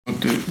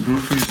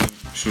Boruto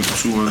should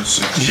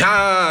 216.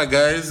 Yeah,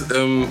 guys.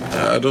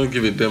 I don't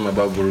give a damn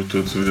about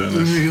Boruto, to be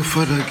honest. Your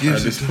father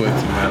gives At this point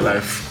in my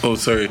life. Oh,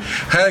 sorry.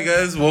 Hi,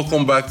 guys.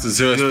 Welcome back to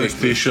Zero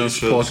Expectations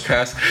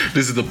podcast.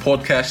 This is the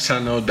podcast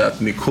channel that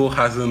Nicole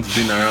hasn't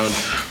been around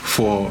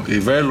for a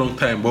very long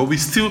time, but we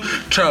still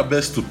try our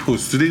best to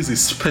post. Today is a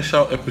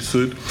special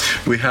episode.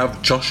 We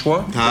have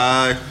Joshua.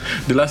 Hi.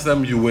 The last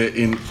time you were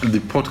in the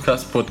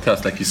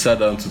podcast, like you sat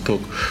down to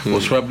talk,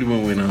 was probably when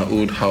we were in our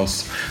old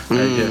house, I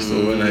guess,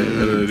 or when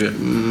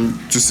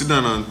To sit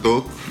down and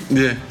talk.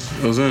 Yeah,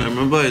 I was on. I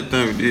remember a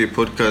time we did a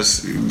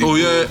podcast. Oh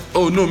yeah.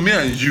 Oh no, me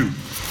and you.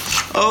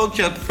 Oh,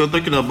 okay, you're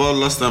talking about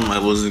last time I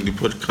was in the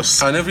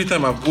podcast. And every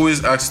time I've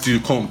always asked you,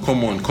 come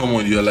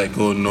on. You're like,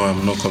 oh no,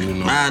 I'm not coming.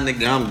 No. Man,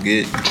 nigga, I'm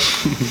good.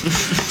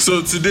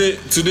 So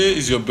today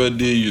is your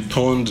birthday. You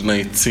turned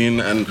 19,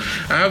 and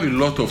I have a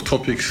lot of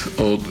topics,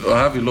 or I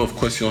have a lot of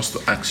questions to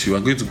ask you.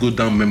 I'm going to go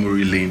down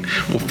memory lane.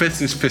 But first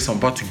things first, I'm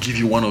about to give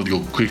you one of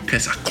your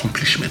greatest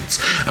accomplishments.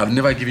 I've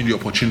never given you the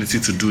opportunity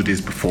to do this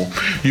before.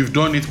 You've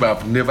done it,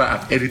 but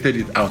I've edited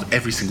it out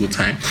every single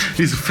time.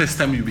 This is the first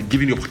time you'll be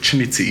given the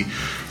opportunity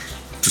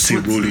to say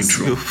roll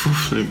intro.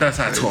 That's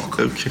how I talk.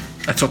 Okay.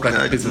 I talk like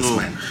a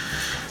businessman.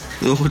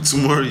 No,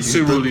 tomorrow you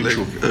Say roll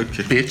intro.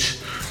 Okay. Bitch.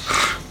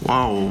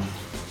 Wow.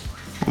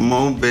 My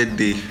own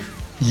birthday.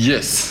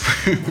 Yes.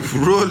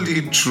 Roll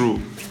intro.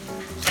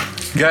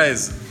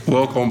 Guys,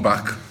 welcome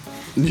back.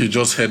 You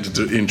just heard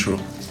the intro.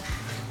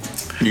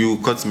 You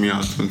cut me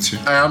out, don't you?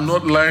 I am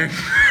not lying.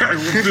 I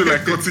would do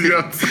like cutting you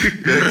out.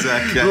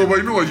 Exactly. No, but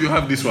you know what? You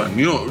have this one.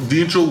 You know, the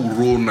intro will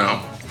roll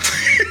now.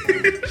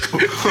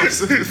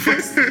 So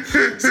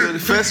the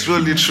first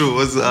roll intro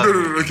was No,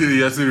 okay,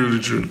 yeah, say roll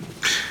intro.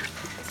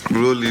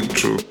 roll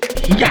intro.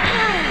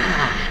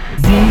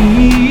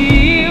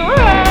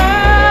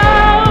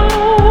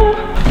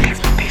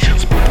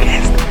 Expectations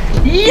podcast.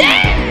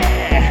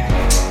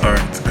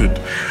 Alright, good.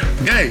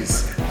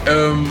 Guys,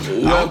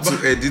 How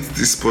to edit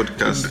this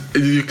podcast?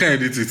 you can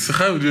edit it.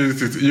 How would you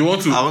edit it? You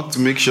want to I want to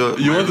make sure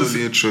You my want to roll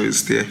see- intro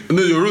is there.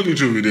 No, your roll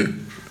intro will be there.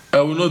 I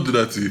will not do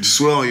that to you.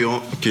 Swear on your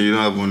own. Okay, you don't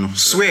have one.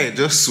 Swear,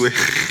 just swear.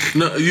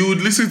 No, you would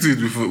listen to it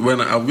before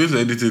when I'm going to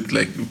edit it,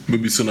 like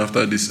maybe soon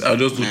after this. I'll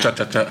just do cha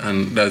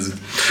and that's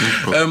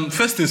it.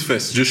 First things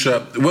first, Joshua.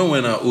 When we were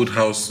in our old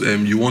house,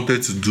 you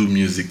wanted to do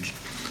music.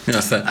 You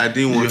understand? I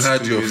didn't want You had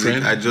to do your music.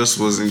 friend. I just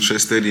was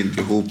interested in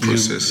the whole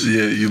process.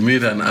 You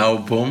made an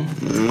album.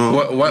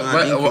 No, an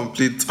What,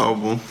 incomplete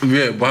album.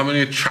 yeah, but how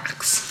many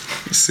tracks?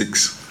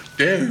 6.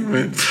 Yeah,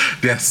 man.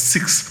 There are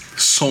 6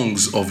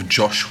 songs of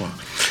Joshua.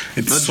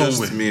 It's Not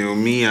somewhere. just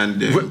me and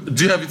them.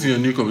 Do you have it in your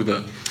new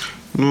computer?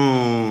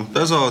 No,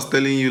 that's what I was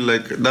telling you.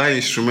 Like that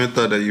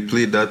instrumental that you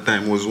played that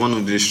time was one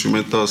of the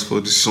instrumentals for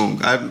the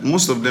song.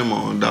 Most of them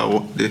are on that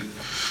one there.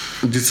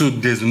 So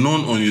there's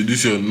none on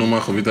your normal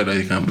computer that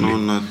you can play.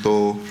 None at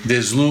all.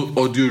 There's no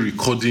audio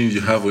recording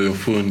you have on your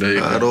phone that you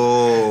At can.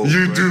 all.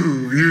 You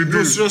do.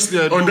 No, seriously,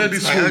 I don't. Under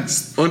this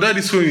phone, under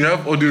this phone, you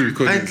have audio I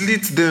recording.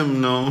 delete them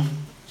now.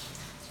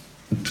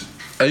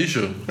 Are you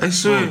sure? I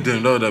swear. Oh,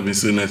 damn, that would have been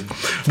so nice.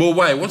 But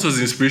why? What was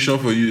the inspiration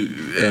for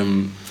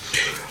you?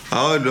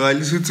 I don't know. I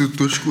listened to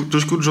Toshko.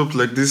 Toshko dropped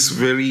like this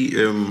very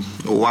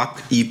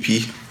whack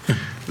EP.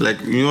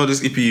 Like you know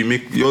this EP you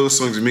make, all those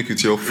songs you make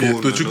with your phone. Yeah,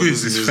 and Tochukwu all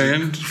is those his music.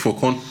 friend for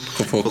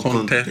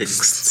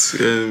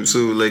context. So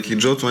like he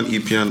dropped one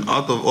EP, and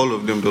out of all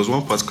of them, there was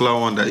one particular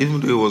one that even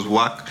though it was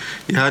whack,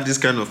 it had this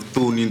kind of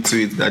tone into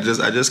it that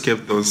I just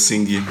kept on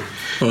singing.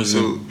 What's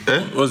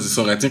the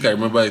song? I think I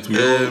remember it.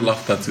 We all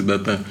laughed at it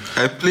that time.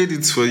 I played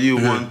it for you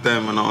one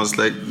time, and I was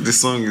like, "This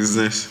song is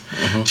nice."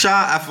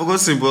 I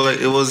forgot it, but like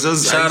it was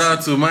just. Shout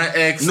out to my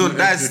ex. No,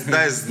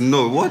 that's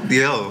no. What the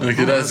hell?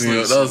 Okay, No,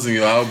 that was in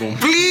your album.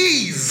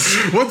 Please.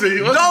 What are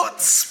you? Don't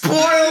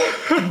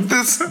spoil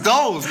this.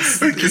 Don't.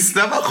 It's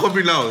never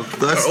coming out.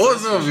 That's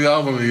What's the name of the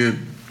album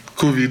again?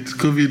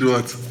 COVID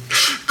what?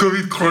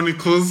 COVID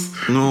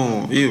Chronicles.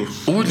 no. Ew.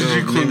 What did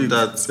you call name it?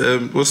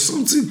 That was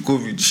something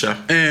COVID. Sha.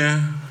 Eh,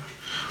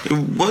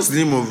 What's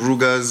the name of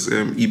Ruga's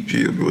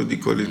EP? What do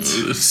you call it?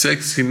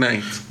 Sexy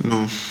Night.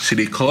 No. She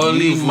they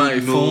calling my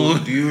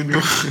phone. Do you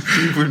know?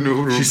 Do you even know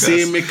Ruga's? She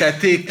say make I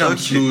take am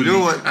Okay, slowly. you know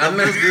what? I'm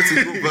And just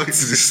going to go back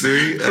to the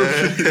story.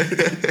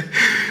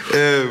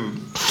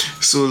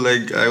 So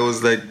like I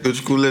was like,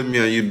 Tochukwu, let me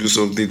and you do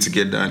something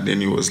together, and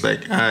then he was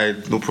like,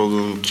 alright, no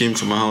problem. Came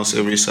to my house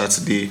every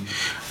Saturday,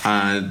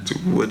 and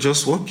we're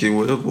just working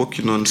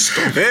on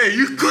stuff. Hey,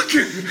 you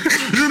cooking?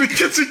 You in the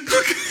kitchen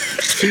cooking?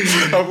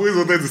 I've always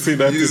wanted to say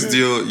that.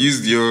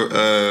 Used your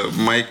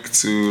mic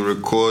to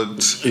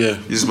record. Yeah.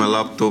 Used my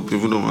laptop,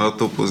 even though my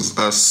laptop was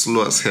as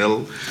slow as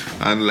hell,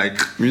 and like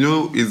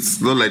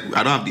it's not like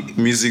I don't have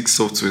the music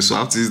software, so I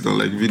have to use the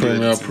like video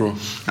Premiere editing. Pro.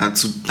 And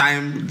to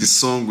time the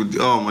song with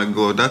oh my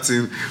god, that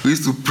thing we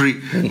used to pray.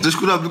 Just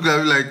could have looked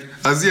at me like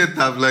As yet,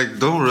 I'm like,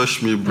 don't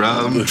rush me, bro.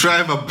 I'm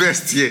trying my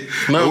best here.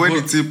 No, But when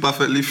but it's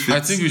perfectly fit. I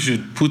think we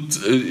should put.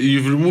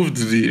 You've removed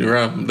the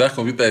RAM. That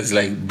computer is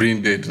like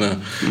brain dead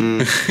now.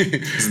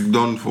 It's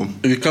done for.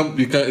 You can't.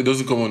 It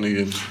doesn't come on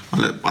again.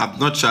 I've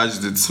not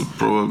charged it, so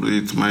probably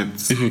it might.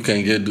 If we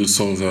can get those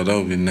songs out, that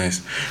would be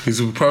nice. It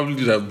would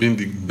probably have been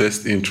the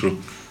best intro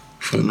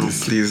for No,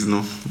 this. please,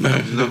 no.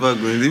 I'm never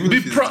going. Even Be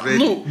if it's proud. ready.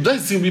 No,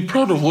 that's the thing. Be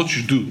proud of what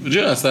you do. Do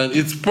you understand?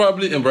 It's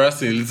probably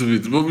embarrassing a little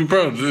bit, but be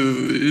proud.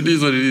 It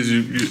is what it is.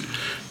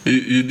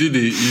 You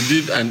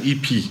did an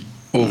EP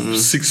of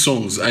 6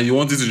 songs, and you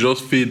want it to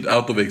just fade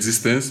out of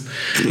existence.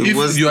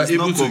 It's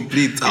not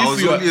complete. I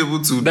was only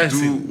able to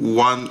do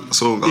one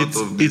song out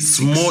of this. It's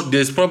more.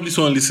 There's probably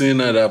someone listening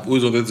now that I've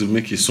always wanted to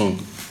make a song.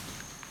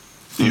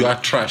 You are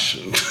trash.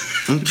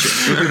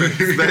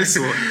 Nice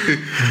one.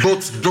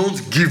 But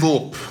don't give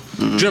up.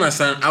 Do you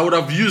understand? I would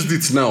have used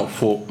it now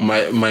for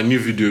my new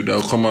video that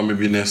will come out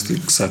maybe next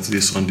week, Saturday,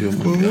 Sunday, or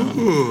Monday.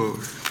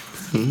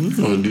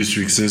 Or this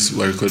week, since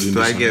we're recording. Do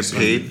this I on get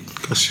Sunday. paid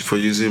for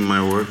using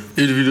my work? If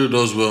the video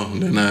does well,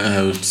 then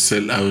I would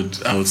sell. I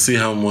would see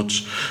how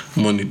much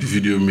money the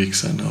video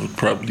makes, and I would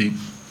probably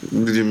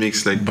Did you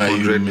mix like buy you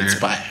 100 minutes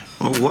naira? buy.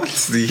 Oh,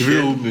 what's the The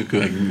video hell? will make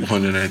like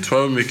 100. It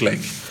probably make like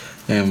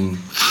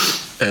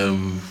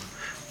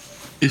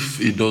if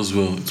it does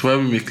well, it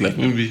probably make like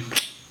maybe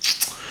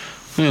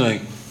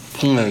like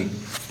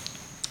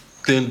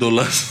 $10.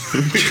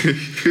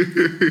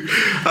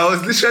 I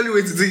was literally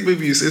waiting to think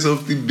maybe you say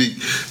something big,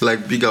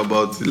 like big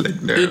about it, like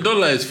that.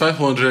 $1 is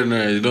 500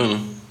 naira. You don't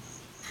know.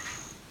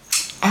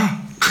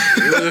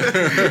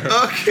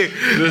 Okay,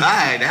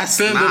 alright, that's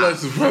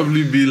 $10 would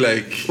probably be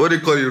like. what they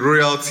call it,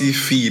 royalty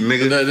fee,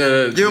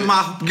 nigga.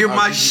 Give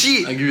my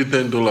shit. I give you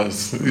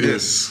 $10.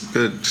 Yes,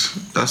 good.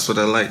 That's what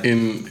I like.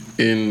 In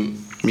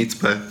Meat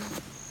pie.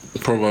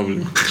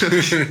 probably.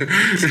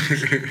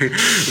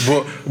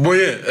 but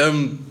yeah.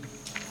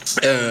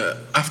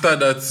 After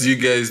that, you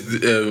guys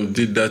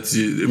did that.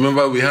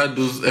 Remember, we had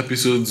those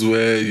episodes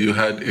where you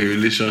had a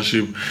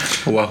relationship.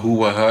 Wahoo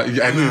waha.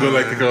 I know you don't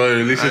like talking about a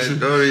relationship. I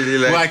don't really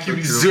like. Well, I keep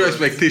zero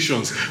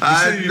expectations. You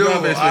say you don't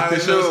have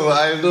expectations.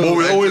 I know. But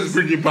we always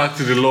bring it back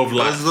to the love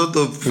life.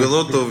 There's a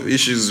lot of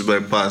issues with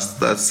my past.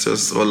 That's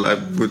just all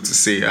I'm going to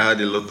say. I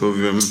had a lot of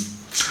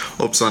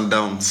ups and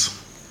downs.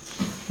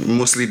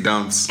 Mostly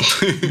downs.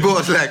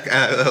 But like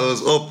I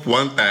was up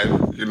one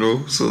time, you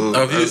know. So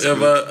Have you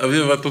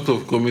ever thought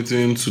of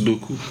committing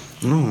Sudoku?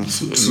 No.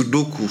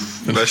 Sudoku.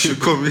 That should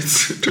commit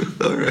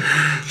to. Alright.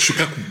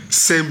 Shukaku.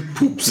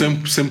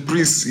 Same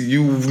Prince,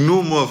 you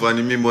know more of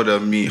anime more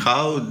than me.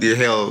 How the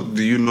hell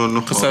do you not know?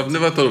 Because I've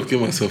never thought of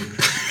killing myself.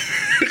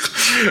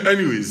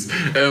 Anyways,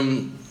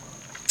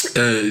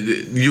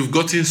 you've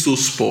gotten so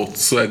sport,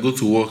 so I go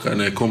to work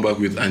and I come back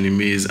with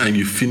animes, and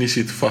you finish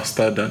it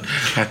faster than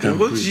I can.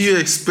 What breathe. do you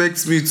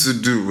expect me to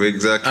do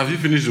exactly? Have you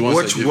finished the ones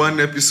I Watch gave one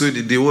episode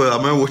a day. What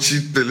am I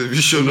watching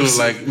television? you? or No,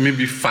 something? like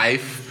maybe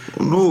 5.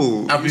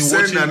 No, I've been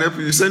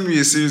watching- you send me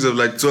a series of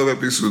like 12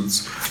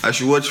 episodes. I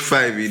should watch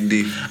 5 a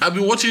day. I've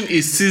been watching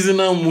a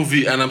seasonal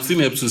movie, and I'm still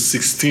in episode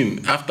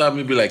 16 after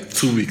maybe like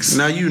 2 weeks.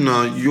 Now you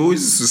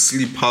always used to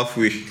sleep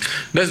halfway.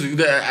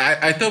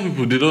 I tell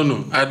people they don't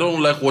know. I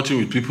don't like watching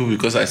with people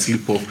because I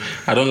sleep off.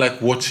 I don't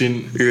like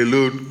watching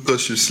Alone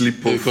because you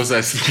sleep off. because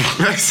I sleep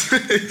off.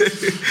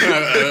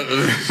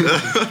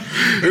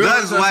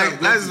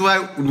 That's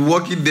why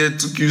Walking Dead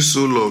took you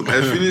so long.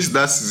 I finished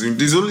that season.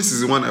 This is only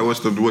season 1 I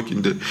watched of The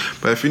Walking Dead,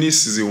 but I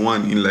finished season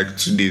 1 in like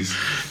 2 days.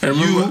 I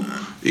remember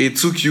it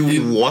took you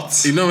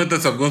what? You know, many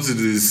times I've gone to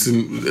this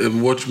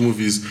watch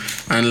movies,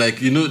 and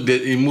like in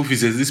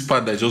movies there's this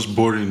part that's just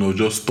boring or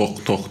just talk.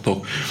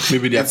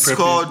 Maybe they're It's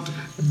called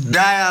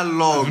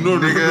dialogue. No.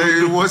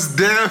 It was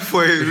there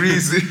for a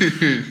reason.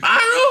 I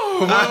know.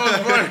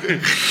 But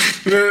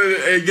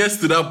it gets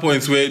to that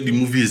point where the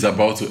movie is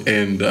about to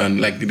end, and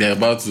like they're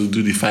about to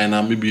do the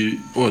final, maybe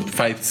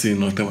fight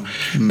scene or whatever.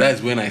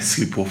 That's when I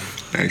sleep off.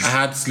 Nice. I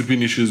had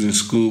sleeping issues in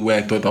school where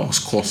I thought I was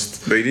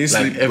cursed. But you didn't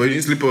Like sleep. But you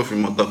didn't sleep off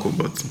in Mortal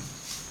Kombat.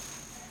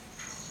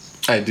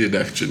 I did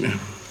actually.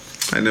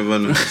 I never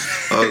know.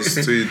 I was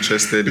too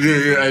interested.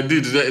 Yeah, I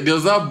did. There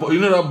was that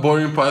that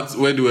boring part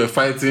where they were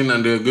fighting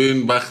and they were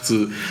going back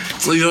to.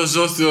 So it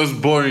was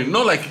boring.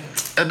 Not like.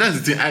 And that's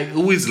the thing. I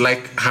always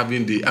like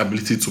having the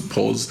ability to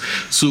pause.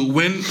 So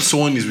when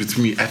someone is with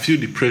me, I feel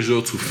the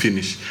pressure to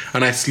finish,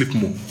 and I sleep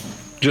more.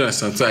 Do you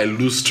understand? So I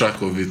lose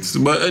track of it.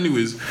 But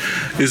anyways,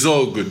 it's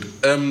all good.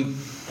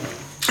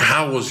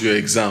 How was your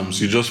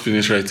exams? You just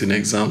finished writing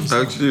exams.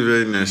 Actually,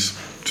 very nice.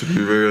 To be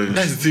very honest.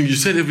 That's the thing. You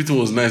said everything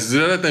was nice.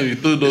 The other time you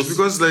told us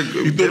Because like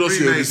you told us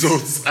every your night-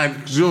 results,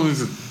 and you know what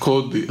it's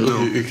called the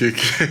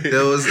okay.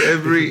 There was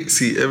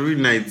every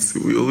night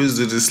we always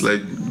do this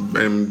like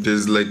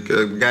there's like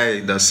a guy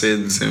that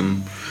sends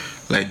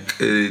like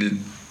a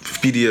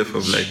PDF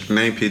of like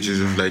 9 pages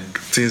of like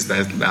things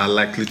that are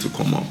likely to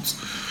come out,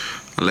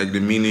 like the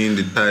meaning,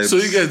 the types. So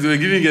you guys, they were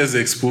giving you guys the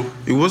expo?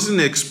 It wasn't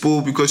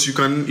expo because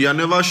you are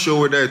never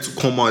sure whether it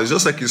will come out. It's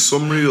just like a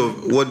summary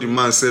of what the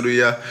man said. Oh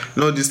yeah,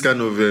 you know, this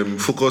kind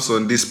of focus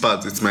on this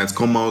part, it might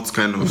come out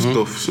kind of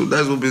stuff. So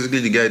that's what basically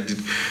the guy did.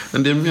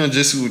 And then me and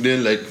Jesse would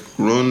then like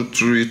run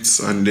through it,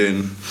 and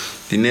then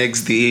the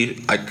next day,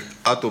 like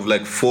out of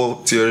like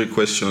 4 theory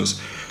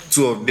questions,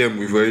 2 of them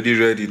we've already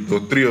read it, or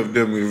 3 of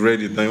them we've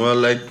read it, and we're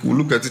like, we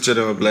look at each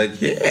other and we're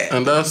like, yeah.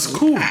 And that's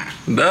cool.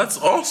 That's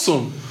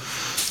awesome.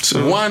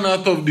 So 1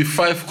 out of the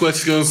 5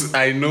 questions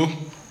I know.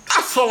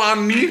 That's all I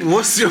need.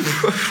 What's your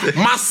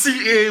problem? My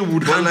CA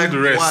would handle like the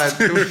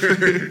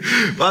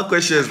rest. One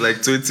question is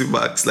like 20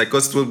 marks. Like,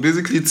 cause it was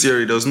basically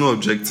theory. There was no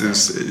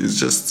objectives. It's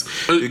just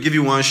they give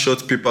you one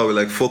short paper with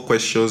like 4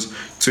 questions,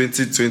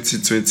 20,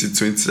 20, 20,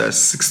 20. That's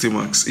 60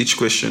 marks. Each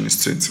question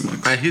is 20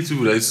 marks. I hate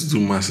people that used to do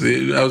maths.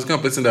 I was the kind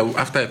of person that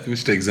after I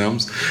finished the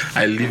exams,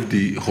 I leave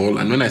the hall,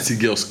 and when I see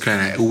girls crying,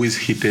 I always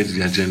hated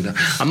the agenda.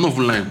 I'm not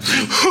even lying.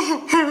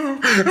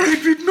 I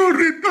did not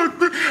read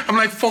that. I'm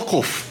like, fuck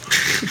off.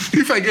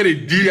 If I get a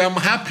D, I'm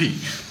happy.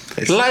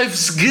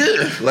 Life's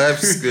good.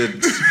 Life's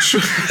good.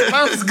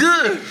 Life's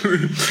good.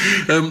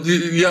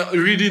 You're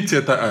reading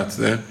theater arts.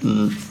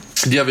 Do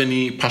you have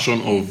any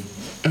passion of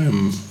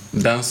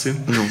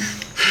dancing? No.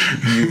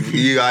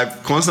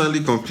 I've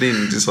constantly complained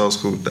in this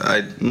household that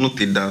I'm not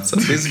a dancer.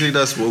 Basically,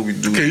 that's what we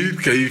do.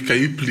 Can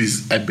you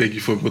please, I beg you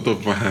from the bottom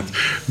of my heart,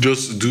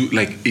 just do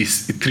like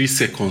 3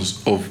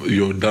 seconds of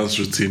your dance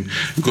routine,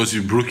 because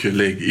you broke your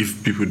leg.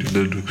 If people did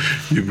not do,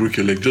 you broke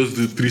your leg. Just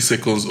do 3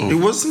 seconds of. It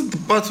wasn't the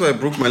part where I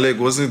broke my leg.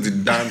 Wasn't the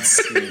dance.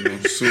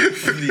 So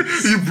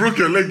please. You broke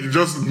your leg. You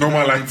just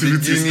normal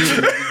activities.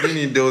 In the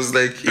beginning, there was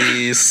like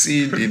a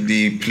scene in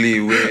the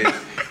play where.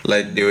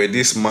 Like there were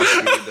these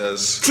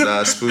masqueraders that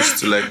are supposed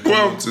to like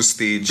come onto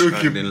stage,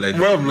 okay. And then like.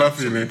 Why I'm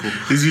laughing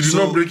is you did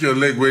not break your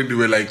leg when they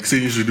were like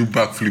saying you should do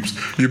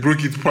backflips. You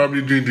broke it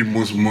probably doing the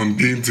most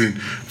mundane thing,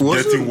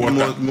 getting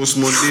water. Most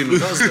mundane.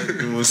 That was like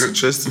the most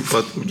interesting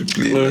part of the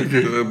play. Okay. Like,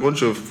 there were a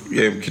bunch of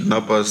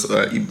kidnappers,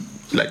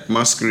 like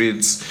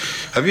masquerades.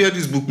 Have you heard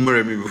this book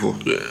Moremi before?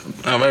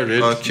 Have I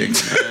read? Okay.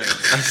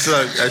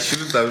 I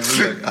shouldn't have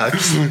been like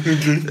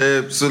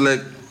asked. So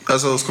like.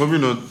 As I was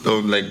coming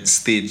on like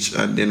stage,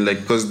 and then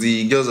like because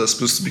the girls are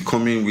supposed to be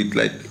coming with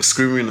like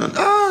screaming and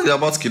they're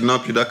about to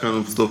kidnap you, that kind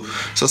of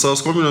stuff. So as I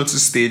was coming onto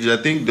stage, I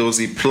think there was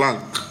a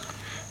plank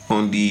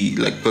on the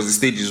like because the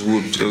stage is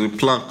wood. There was a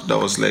plank that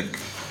was like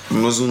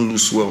it wasn't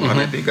loose well, and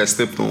I think I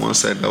stepped on one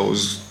side that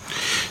was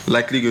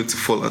likely going to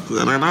fall out.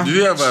 And do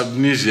you have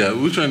amnesia?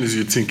 Which one is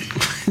you thinking?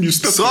 You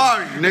stepped.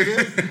 Sorry,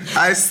 nigga.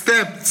 I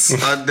stepped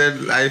and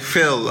then I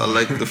fell. And,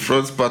 like the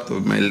front part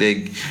of my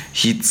leg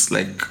hit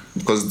like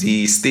because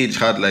the stage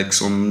had like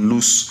some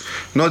loose,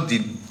 not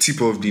the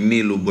tip of the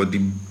nail, but the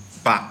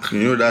back. You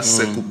know that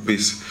circle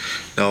piece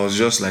that was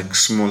just like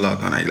small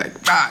out, and I like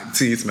it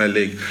hit my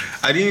leg.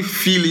 I didn't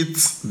feel it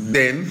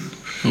then.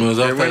 And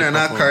when I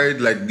now carried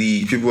like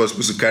the people were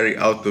supposed to carry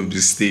out of the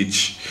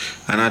stage,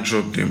 and I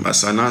dropped them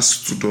as I now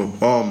stood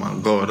up. Oh my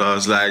god! I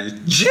was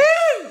like, gee!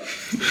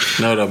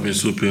 That would have been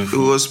so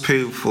painful. It was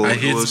painful. I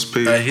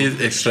hate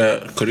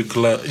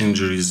extracurricular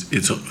injuries.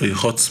 It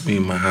hurts me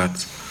in my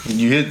heart.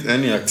 You hate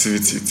any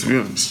activity, to be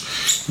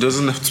honest. It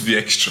doesn't have to be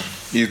extra.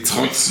 It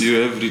hurts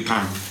you every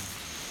time.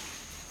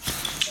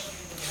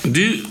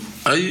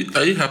 Are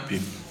you happy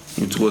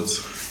with what?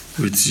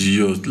 With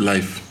your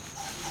life?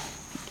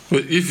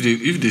 Well,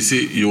 if they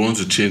say you want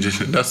to change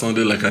it, that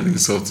sounded like an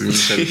insult to me.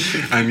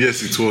 And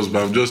yes, it was,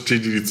 but I'm just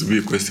changing it to be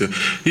a question.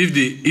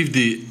 If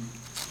they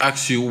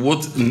ask you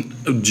what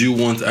do you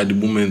want at the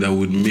moment that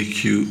would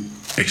make you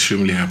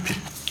extremely happy?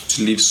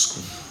 To leave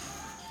school.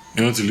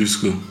 You want to leave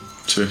school?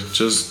 Sure.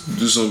 Just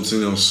do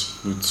something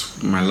else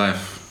with my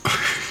life.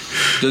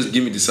 Just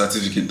give me the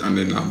certificate and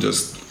then I'll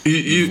just.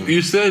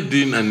 You started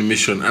doing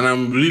animation, and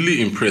I'm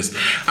really impressed.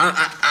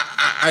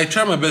 I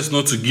try my best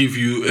not to give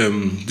you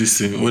this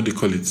thing. What do they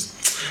call it?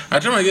 I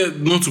try my best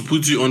not to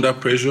put you under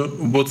pressure.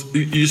 But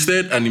you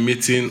started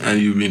animating, and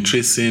you've been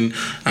tracing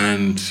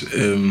and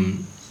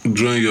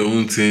drawing your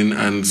own thing,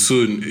 and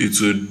soon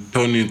it will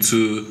turn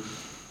into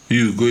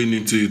you going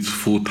into it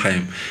full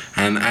time.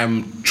 And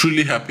I'm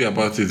truly happy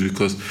about it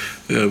because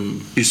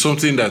it's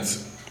something that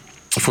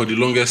for the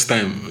longest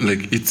time,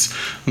 like it's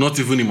not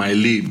even in my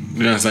lane.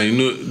 You understand? You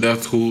know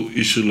that whole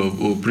issue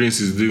of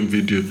Prince is doing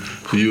video,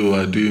 you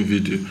are doing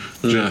video.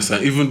 Do you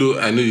understand? Even though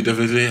I know you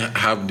definitely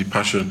have the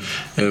passion,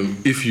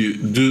 if you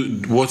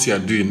do what you are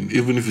doing,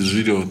 even if it's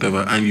video or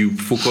whatever, and you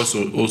focus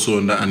also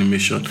on that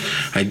animation,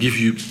 I give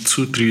you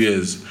 2-3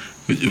 years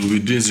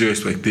within 0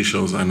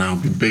 expectations, and I'll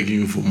be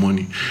begging you for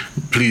money.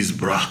 Please,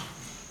 bruh.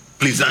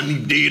 Please, I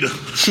need data.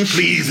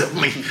 Please help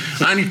me.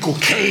 I need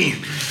cocaine.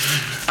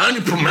 I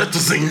need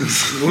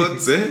promethazines. What?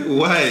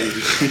 Why?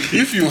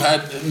 If you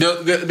had,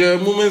 there are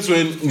moments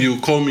when you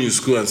call me in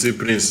school and say,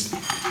 Prince,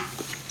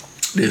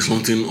 there's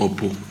something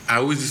up. I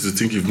always used to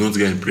think you've not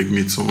going to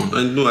impregnate someone.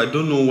 I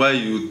don't know why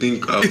you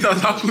think. It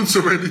has happened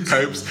so many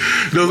times.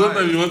 There was one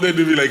time you wanted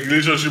to be like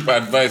relationship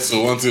advice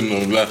or one thing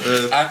or blah.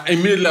 And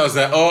immediately I was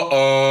like,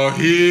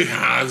 he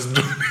has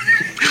done it.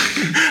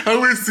 I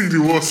always think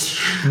the worst.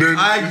 Then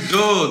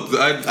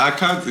I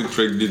can't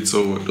impregnate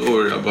someone. Don't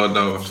worry about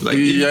that one. Like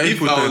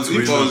if I was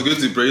going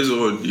to impregnate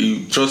someone,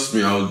 you trust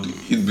me,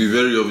 it'd be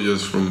very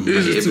obvious from my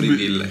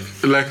everyday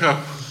life. Like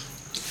how?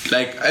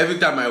 Like every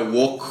time I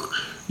walk,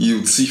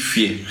 you'd see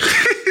fear.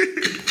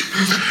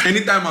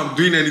 Anytime I'm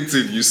doing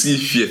anything, you see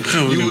fear.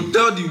 You will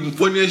tell the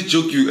funniest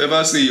joke you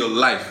ever say in your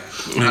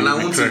life, and I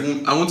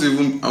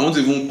won't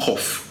even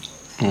cough.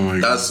 Oh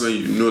my That's when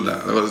you know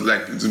that. I was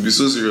like, it would be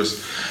so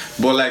serious.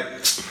 But like,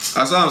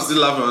 as I'm still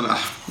laughing,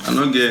 I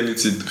don't get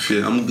anything to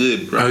fear. I'm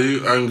good, bro. Are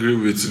you angry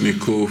with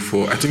Nicole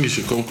for? I think you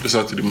should come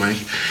closer to the mic.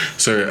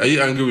 Sorry. Are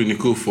you angry with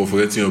Nicole for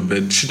forgetting your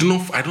bed?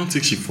 I don't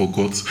think she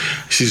forgot.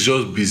 She's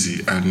just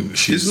busy and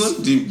she's. It's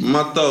not the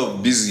matter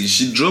of busy.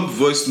 She dropped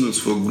voice notes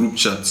for group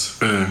chats.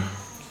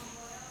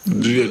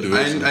 Do you hear the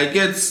voice note? I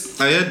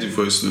heard the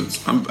voice notes.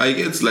 I'm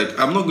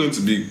not going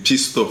to be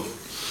pissed off.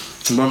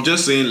 But I'm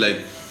just saying,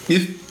 like,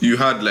 if you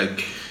had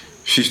like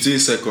 15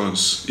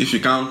 seconds, if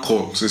you can't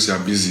call since you're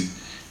busy,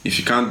 if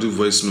you can't do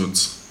voice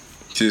notes,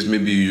 since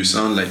maybe you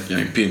sound like you're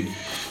in pain,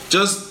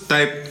 just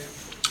type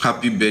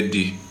happy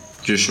birthday,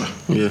 Joshua.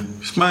 Yeah.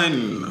 It's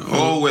fine.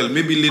 Oh well,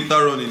 maybe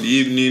later on in the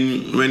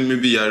evening when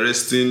maybe you're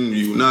resting,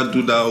 you not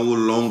do that whole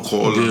long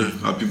call. Yeah.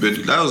 Happy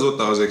birthday. That was what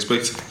I was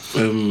expecting.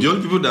 The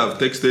only people that have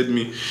texted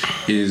me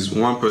is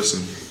one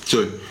person.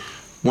 Sorry.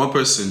 One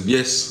person,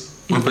 yes.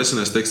 One person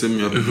has texted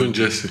me. Even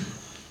Jesse.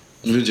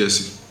 Even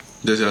Jesse.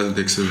 Jesse hasn't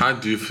texted me. How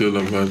do you feel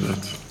about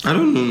that? I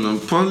don't know.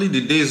 Probably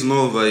the day is not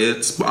over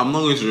yet, but I'm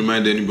not going to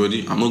remind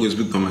anybody. I'm not going to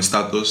put it on my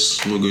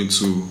status. I'm not going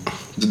to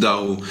do that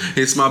whole,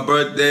 it's my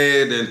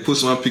birthday, then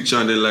post one picture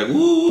and they're like,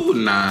 ooh,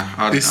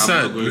 nah. It's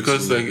sad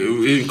because like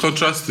in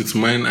contrast to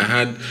mine, I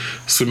had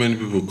so many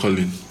people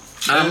calling.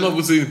 And I'm not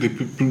putting the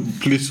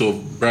place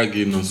of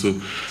bragging or so.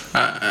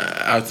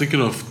 I was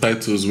thinking of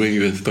titles when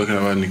you were talking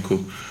about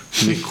Nicole.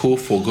 Nicole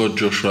forgot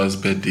Joshua's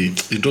birthday.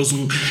 It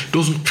doesn't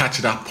catch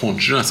that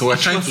punch. You know, so we're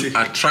trying to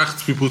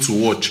attract people to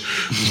watch.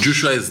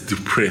 Joshua is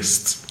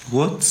depressed.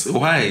 What?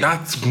 Why?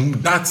 That's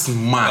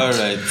mad. All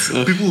right.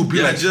 People will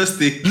be like, just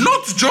a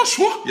not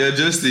Joshua. Yeah,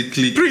 just a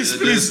click.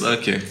 Please.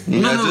 Okay.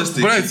 No.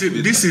 But I say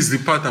this is the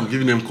part I'm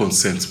giving them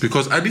consent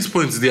because at this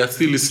point they are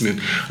still listening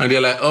and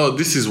they're like, oh,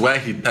 this is why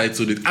he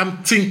titled it.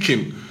 I'm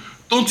thinking,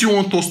 don't you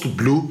want us to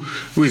blow?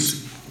 Wait,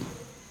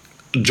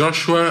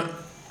 Joshua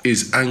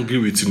is angry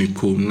with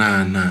Nicole.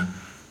 Nah.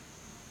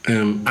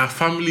 Our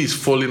family is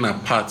falling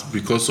apart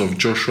because of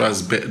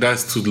Joshua's bed.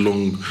 That's too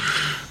long.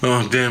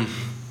 Oh damn.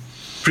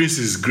 Prince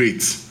is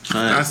great.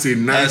 That's a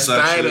nice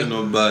title.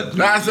 Not bad.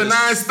 That's a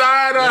nice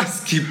title. Let's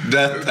keep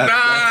that.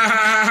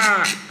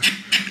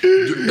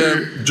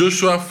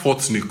 Joshua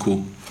fought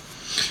Nicole.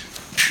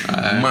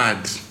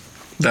 Mad.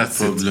 That's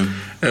problem.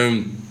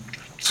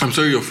 I'm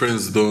sorry your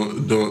friends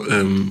don't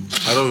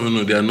I don't even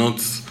know, they are not.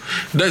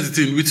 That's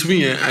the thing with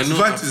me. I know. The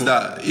fact is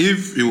that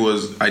if it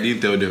was, I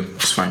didn't tell them,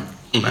 it's fine.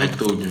 I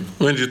told them.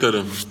 When did you tell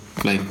them?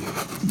 Like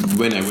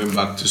when I went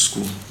back to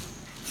school,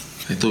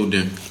 I told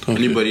them. Okay.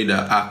 Anybody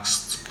that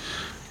asked,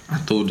 I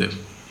told them.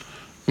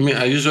 I mean,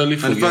 I usually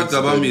forget. And the fact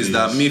about me is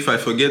that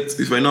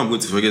if I know I'm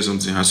going to forget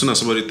something, as soon as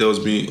somebody tells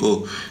me,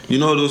 oh, you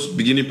know those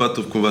beginning part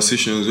of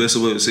conversations where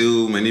somebody will say,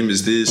 oh, my name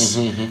is this,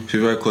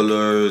 favorite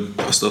color,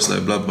 stuff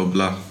like blah blah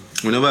blah.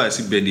 Whenever I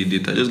see birthday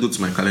date, I just go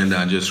to my calendar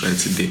and just write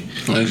today.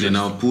 And then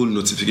I'll pull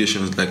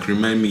notifications like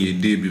remind me a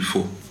day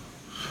before.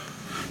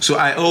 So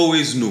I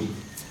always know.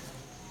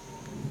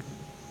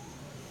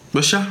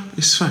 But sure,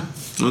 it's fine.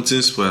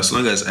 Nothing spoiled as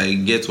long as I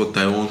get what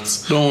I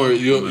want. Don't worry,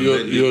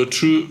 you're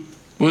true.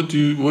 What do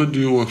you want?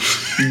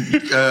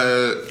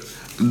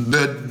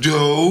 The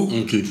dough.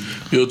 Okay,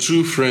 your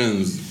true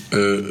friends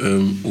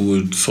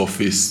would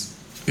surface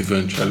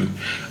eventually.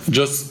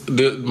 Just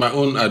my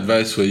own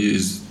advice for you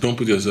is don't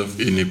put yourself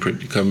in a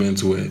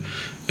predicament where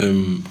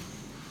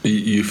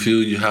you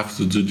feel you have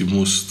to do the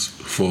most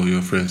for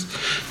your friends.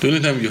 The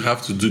only time you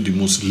have to do the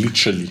most,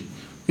 literally,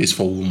 is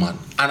for woman.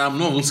 And I'm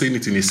not even saying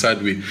it in a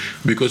sad way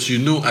because you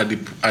know at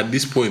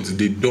this point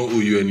they don't owe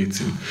you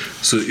anything.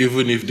 So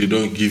even if they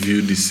don't give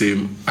you the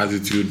same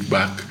attitude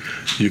back,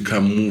 you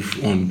can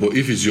move on. But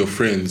if it's your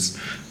friends,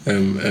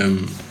 they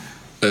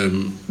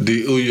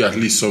owe you at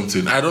least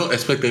something. I don't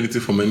expect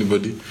anything from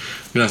anybody,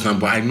 you understand?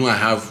 But I know I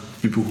have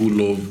people who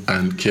love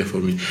and care for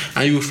me,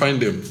 and you will find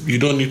them. You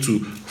don't need to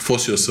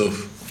force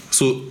yourself.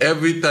 So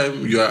every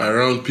time you are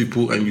around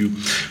people and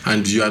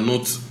you are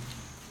not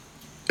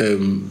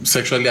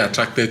sexually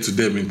attracted to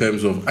them in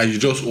terms of, and you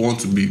just want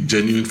to be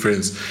genuine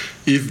friends,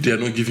 if they are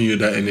not giving you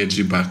that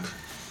energy back,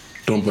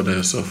 don't bother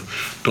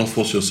yourself. Don't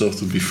force yourself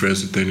to be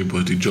friends with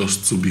anybody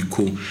just to be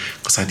cool,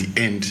 because at the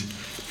end,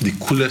 the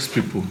coolest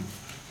people,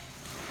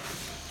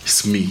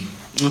 it's me.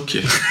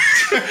 Okay.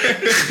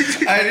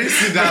 I didn't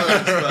see that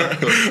last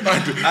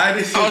part.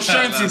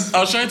 I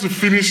was trying to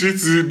finish it.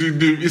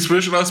 The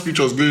inspirational speech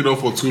was going on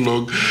for too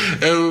long.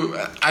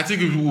 I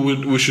think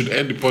we should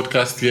end the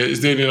podcast here. Is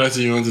there any other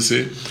thing you want to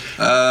say?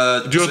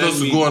 Do you want us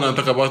to go on and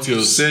talk about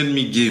yours? Send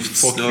me gifts.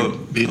 Fuck you,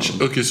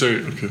 bitch. Okay,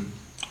 sorry. Okay.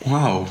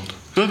 Wow.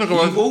 Don't talk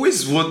about. You've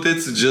always wanted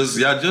to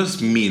you're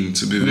just mean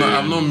to be No, very.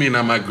 I'm not mean.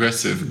 I'm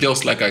aggressive.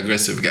 Girls like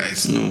aggressive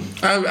guys. No.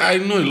 I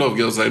know a lot of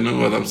girls. I know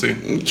what I'm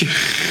saying. Okay.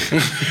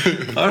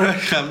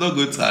 Alright, I'm not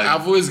good to argue.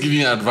 I've always given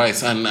you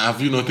advice, and have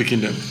you not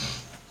taken them?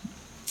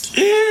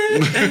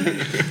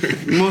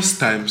 Most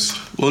times,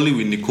 only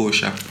with Nicole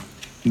Sharp.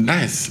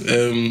 Nice.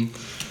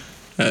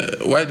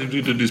 Why did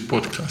you do this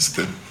podcast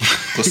then?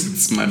 Because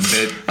it's my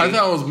bed. I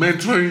thought I was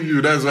mentoring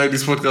you. That's why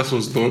this podcast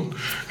was done.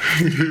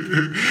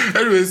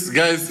 Anyways,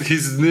 guys,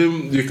 his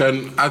name you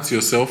can add to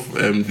yourself.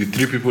 The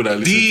 3 people that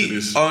listen to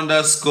this.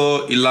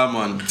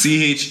 D_Ilaman.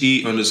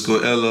 THE_LLEMEN.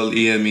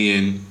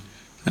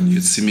 And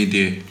you'd see me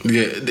there.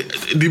 Yeah,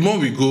 the more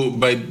we go,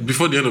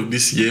 before the end of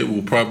this year,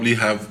 we'll probably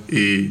have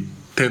a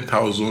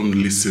 10,000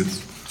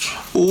 listens.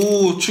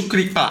 Oh,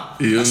 Chukrika.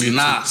 He That's only took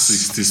nice.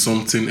 60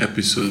 something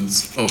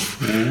episodes of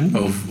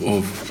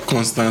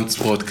constant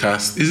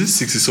podcast. Is it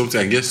 60 something?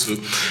 I guess so.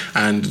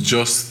 And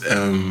just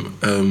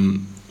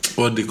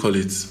what they call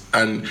it,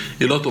 and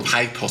a lot of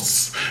high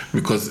thoughts,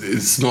 because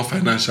it's not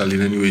financial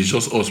in any way. It's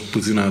just us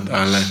putting out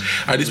our life.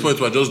 At this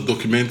point, we're just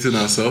documenting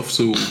ourselves,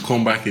 so we'll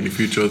come back in the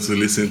future to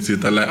listen to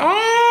it and like,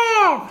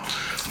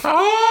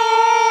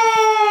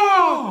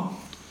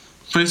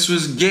 Prince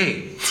was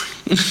gay.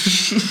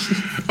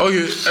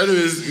 Okay,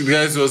 anyways,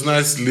 guys, it was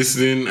nice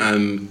listening,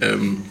 and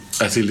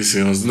I say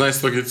listening. It was nice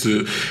talking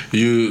to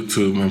you,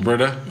 to my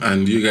brother,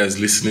 and you guys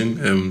listening.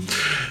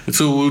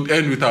 So we'll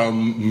end with our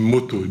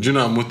motto. Do you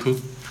know our motto?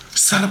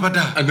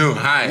 Salabada. No,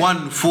 hi.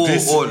 1 4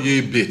 This all.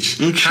 yeah, bitch.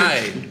 Okay.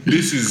 Hi.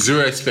 This is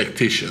Zero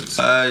Expectations.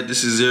 Hi,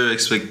 this is Zero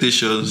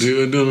Expectations.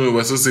 No,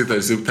 we're supposed to say it at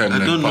the same time. I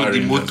like don't know Power the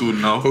Rangers. motto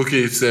now.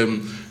 Okay, it's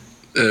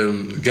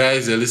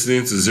guys, you're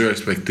listening to Zero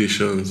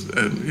Expectations,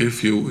 and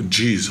if you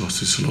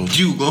Jesus is Lord.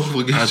 You don't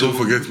forget. I don't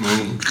forget my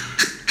own.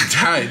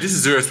 Hi, this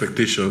is Zero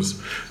Expectations,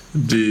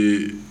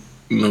 the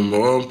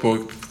 #1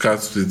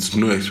 podcast with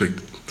no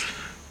expect.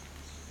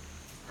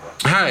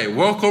 Hi,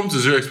 welcome to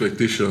Zero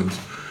Expectations.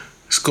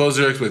 It's called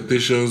Zero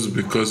Expectations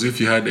because if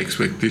you had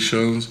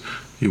expectations,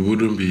 you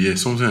wouldn't be here.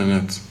 Something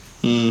like that.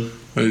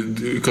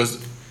 Because.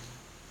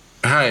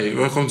 Hi,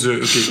 welcome to.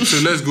 Okay,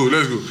 so let's go.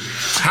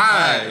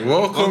 Hi,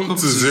 welcome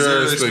to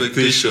Zero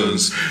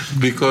Expectations.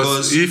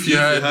 Because if you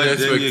had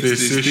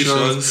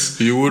expectations,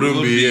 you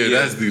wouldn't be here.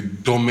 That's the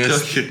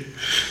dumbest. Okay.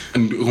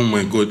 And oh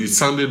my god, it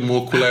sounded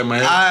more cooler in my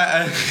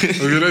head.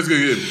 Okay, let's go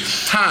again.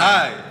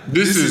 Hi,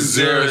 this is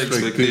Zero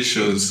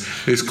Expectations.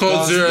 It's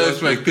called Zero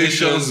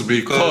Expectations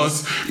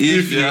because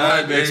if you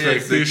had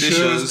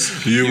expectations,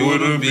 you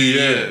wouldn't be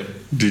here.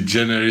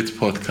 Degenerate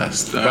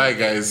podcast. Bye,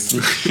 guys.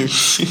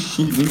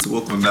 You need to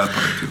work on that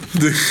part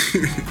too.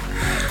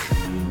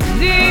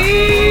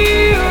 Zero